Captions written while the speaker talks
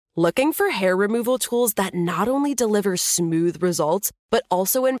Looking for hair removal tools that not only deliver smooth results, but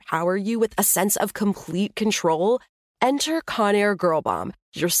also empower you with a sense of complete control? Enter Conair Girl Bomb,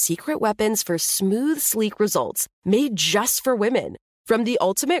 your secret weapons for smooth, sleek results, made just for women. From the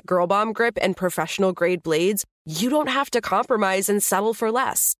ultimate Girl Bomb grip and professional-grade blades, you don't have to compromise and settle for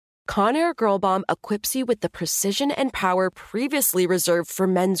less. Conair Girl Bomb equips you with the precision and power previously reserved for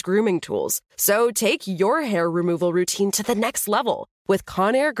men's grooming tools. So take your hair removal routine to the next level with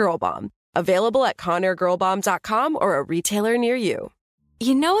Conair Girl Bomb. Available at ConairGirlBomb.com or a retailer near you.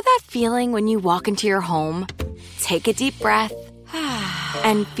 You know that feeling when you walk into your home, take a deep breath,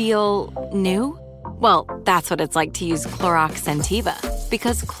 and feel new? Well, that's what it's like to use Clorox Scentiva.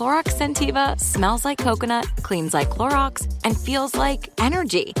 Because Clorox Scentiva smells like coconut, cleans like Clorox, and feels like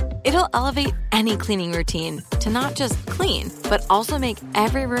energy. It'll elevate any cleaning routine to not just clean, but also make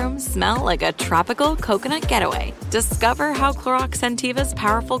every room smell like a tropical coconut getaway. Discover how Clorox Scentiva's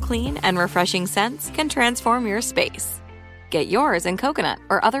powerful clean and refreshing scents can transform your space. Get yours in coconut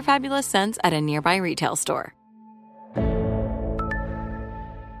or other fabulous scents at a nearby retail store.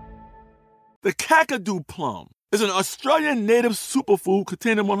 The Kakadu plum is an Australian native superfood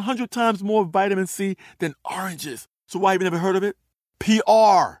containing 100 times more vitamin C than oranges. So why have you never heard of it?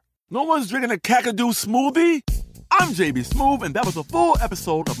 PR. No one's drinking a Kakadu smoothie? I'm JB Smoove, and that was a full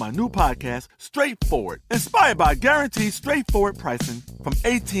episode of my new podcast, Straightforward, inspired by guaranteed straightforward pricing from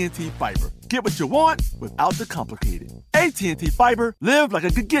AT&T Fiber. Get what you want without the complicated. AT&T Fiber, live like a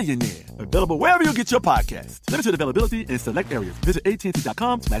gigillionaire. Available wherever you get your podcasts. Limited availability in select areas. Visit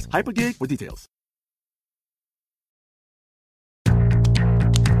AT&T.com/hypergig for details.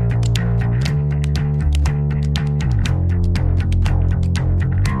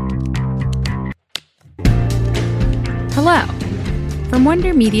 Hello. From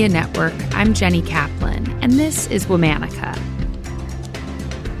Wonder Media Network, I'm Jenny Kaplan, and this is Womanica.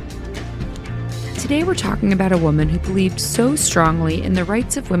 Today we're talking about a woman who believed so strongly in the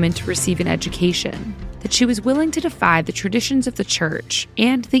rights of women to receive an education that she was willing to defy the traditions of the church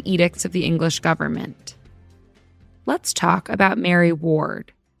and the edicts of the English government. Let's talk about Mary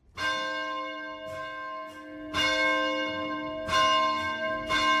Ward.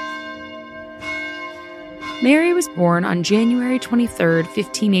 Mary was born on January 23,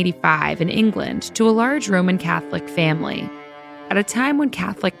 1585, in England to a large Roman Catholic family, at a time when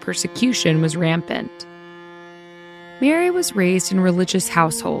Catholic persecution was rampant. Mary was raised in religious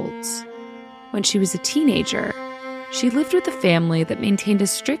households. When she was a teenager, she lived with a family that maintained a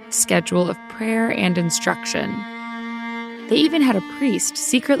strict schedule of prayer and instruction. They even had a priest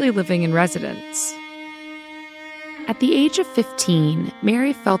secretly living in residence. At the age of 15,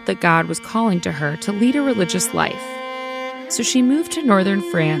 Mary felt that God was calling to her to lead a religious life, so she moved to northern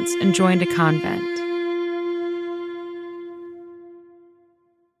France and joined a convent.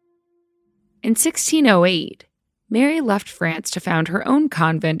 In 1608, Mary left France to found her own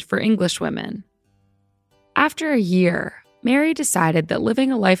convent for English women. After a year, Mary decided that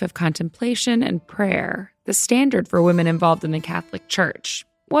living a life of contemplation and prayer, the standard for women involved in the Catholic Church,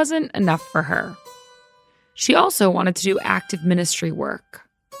 wasn't enough for her. She also wanted to do active ministry work.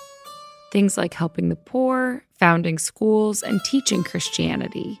 Things like helping the poor, founding schools, and teaching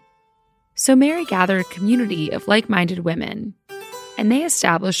Christianity. So Mary gathered a community of like-minded women, and they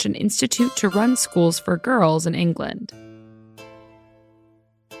established an institute to run schools for girls in England.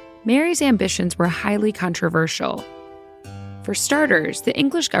 Mary's ambitions were highly controversial. For starters, the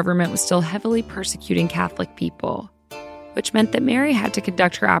English government was still heavily persecuting Catholic people, which meant that Mary had to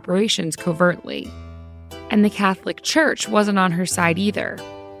conduct her operations covertly. And the Catholic Church wasn't on her side either.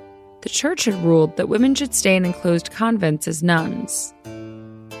 The church had ruled that women should stay in enclosed convents as nuns.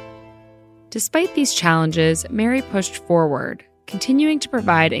 Despite these challenges, Mary pushed forward, continuing to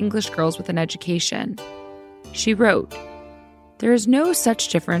provide English girls with an education. She wrote, "There is no such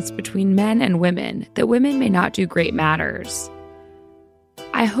difference between men and women that women may not do great matters.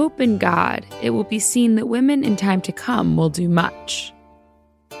 I hope in God it will be seen that women in time to come will do much."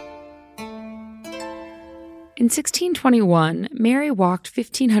 In 1621, Mary walked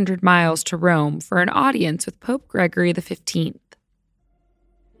 1,500 miles to Rome for an audience with Pope Gregory XV.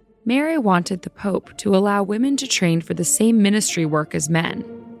 Mary wanted the Pope to allow women to train for the same ministry work as men.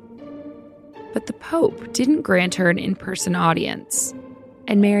 But the Pope didn't grant her an in-person audience,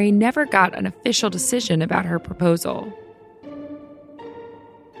 and Mary never got an official decision about her proposal.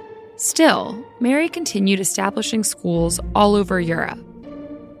 Still, Mary continued establishing schools all over Europe.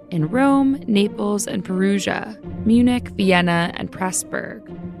 In Rome, Naples, and Perugia, Munich, Vienna, and Pressburg,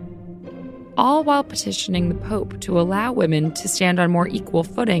 all while petitioning the Pope to allow women to stand on more equal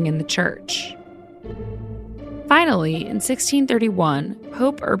footing in the church. Finally, in 1631,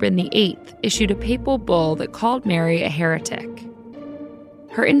 Pope Urban VIII issued a papal bull that called Mary a heretic.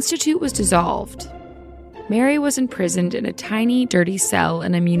 Her institute was dissolved. Mary was imprisoned in a tiny, dirty cell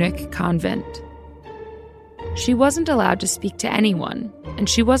in a Munich convent. She wasn't allowed to speak to anyone, and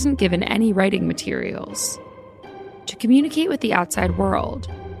she wasn't given any writing materials. To communicate with the outside world,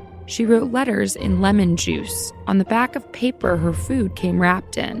 she wrote letters in lemon juice on the back of paper her food came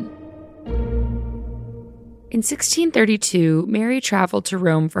wrapped in. In 1632, Mary traveled to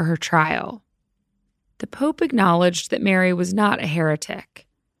Rome for her trial. The Pope acknowledged that Mary was not a heretic,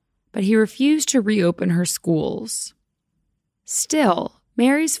 but he refused to reopen her schools. Still,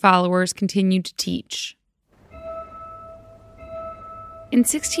 Mary's followers continued to teach. In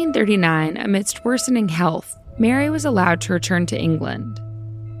 1639, amidst worsening health, Mary was allowed to return to England.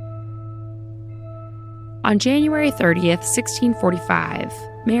 On January 30th, 1645,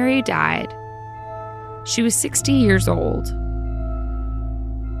 Mary died. She was 60 years old.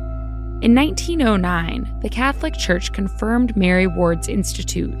 In 1909, the Catholic Church confirmed Mary Ward's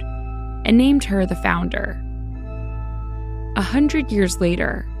Institute and named her the founder. 100 years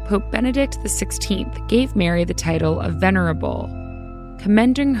later, Pope Benedict XVI gave Mary the title of Venerable,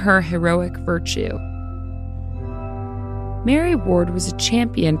 commending her heroic virtue. Mary Ward was a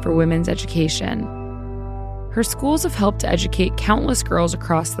champion for women's education. Her schools have helped to educate countless girls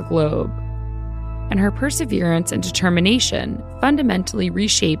across the globe, and her perseverance and determination fundamentally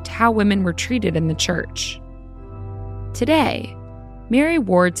reshaped how women were treated in the church. Today, Mary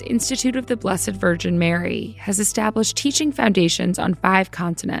Ward's Institute of the Blessed Virgin Mary has established teaching foundations on 5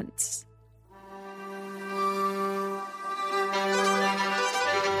 continents.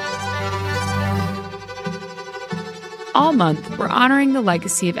 All month, we're honoring the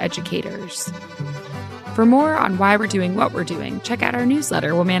legacy of educators. For more on why we're doing what we're doing, check out our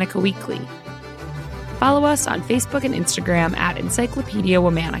newsletter, Womanica Weekly. Follow us on Facebook and Instagram at Encyclopedia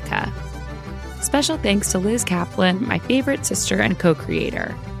Womanica. Special thanks to Liz Kaplan, my favorite sister and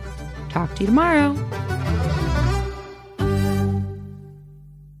co-creator. Talk to you tomorrow.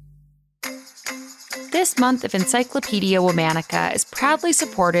 This month of Encyclopedia Womanica is proudly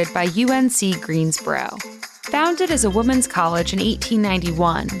supported by UNC Greensboro. Founded as a women's college in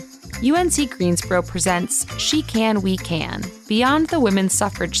 1891, UNC Greensboro presents She Can, We Can, Beyond the Women's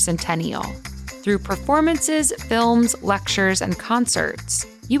Suffrage Centennial. Through performances, films, lectures, and concerts,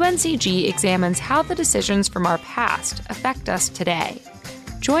 UNCG examines how the decisions from our past affect us today.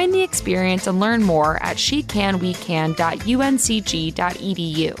 Join the experience and learn more at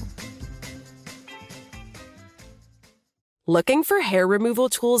shecanwecan.uncg.edu. Looking for hair removal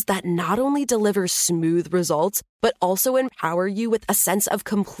tools that not only deliver smooth results, but also empower you with a sense of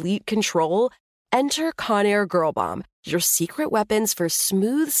complete control? Enter Conair Girl Bomb, your secret weapons for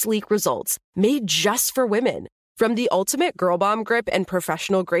smooth, sleek results, made just for women. From the ultimate Girl Bomb grip and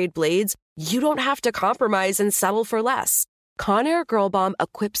professional-grade blades, you don't have to compromise and settle for less. Conair Girl Bomb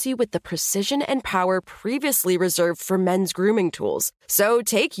equips you with the precision and power previously reserved for men's grooming tools. So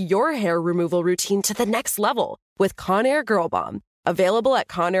take your hair removal routine to the next level with Conair Girl Bomb. Available at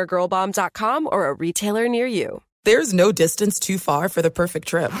ConairGirlBomb.com or a retailer near you. There's no distance too far for the perfect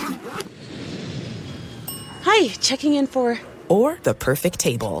trip. Hi, checking in for... Or the perfect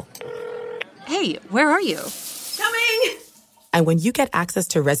table. Hey, where are you? Coming! And when you get access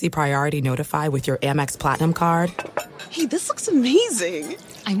to Resi Priority Notify with your Amex Platinum card... Hey, this looks amazing.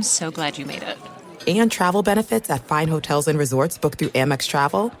 I'm so glad you made it. And travel benefits at fine hotels and resorts booked through Amex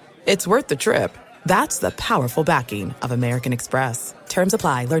Travel, it's worth the trip. That's the powerful backing of American Express. Terms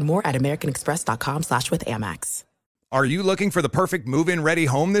apply. Learn more at americanexpress.com/withAmex. Are you looking for the perfect move-in ready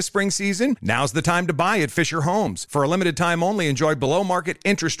home this spring season? Now's the time to buy at Fisher Homes. For a limited time only, enjoy below-market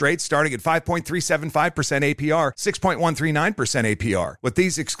interest rates starting at 5.375% APR, 6.139% APR. With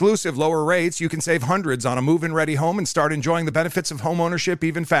these exclusive lower rates, you can save hundreds on a move-in ready home and start enjoying the benefits of homeownership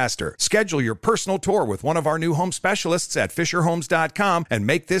even faster. Schedule your personal tour with one of our new home specialists at FisherHomes.com and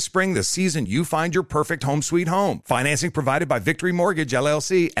make this spring the season you find your perfect home sweet home. Financing provided by Victory Mortgage,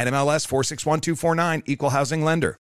 LLC, NMLS 461249, Equal Housing Lender.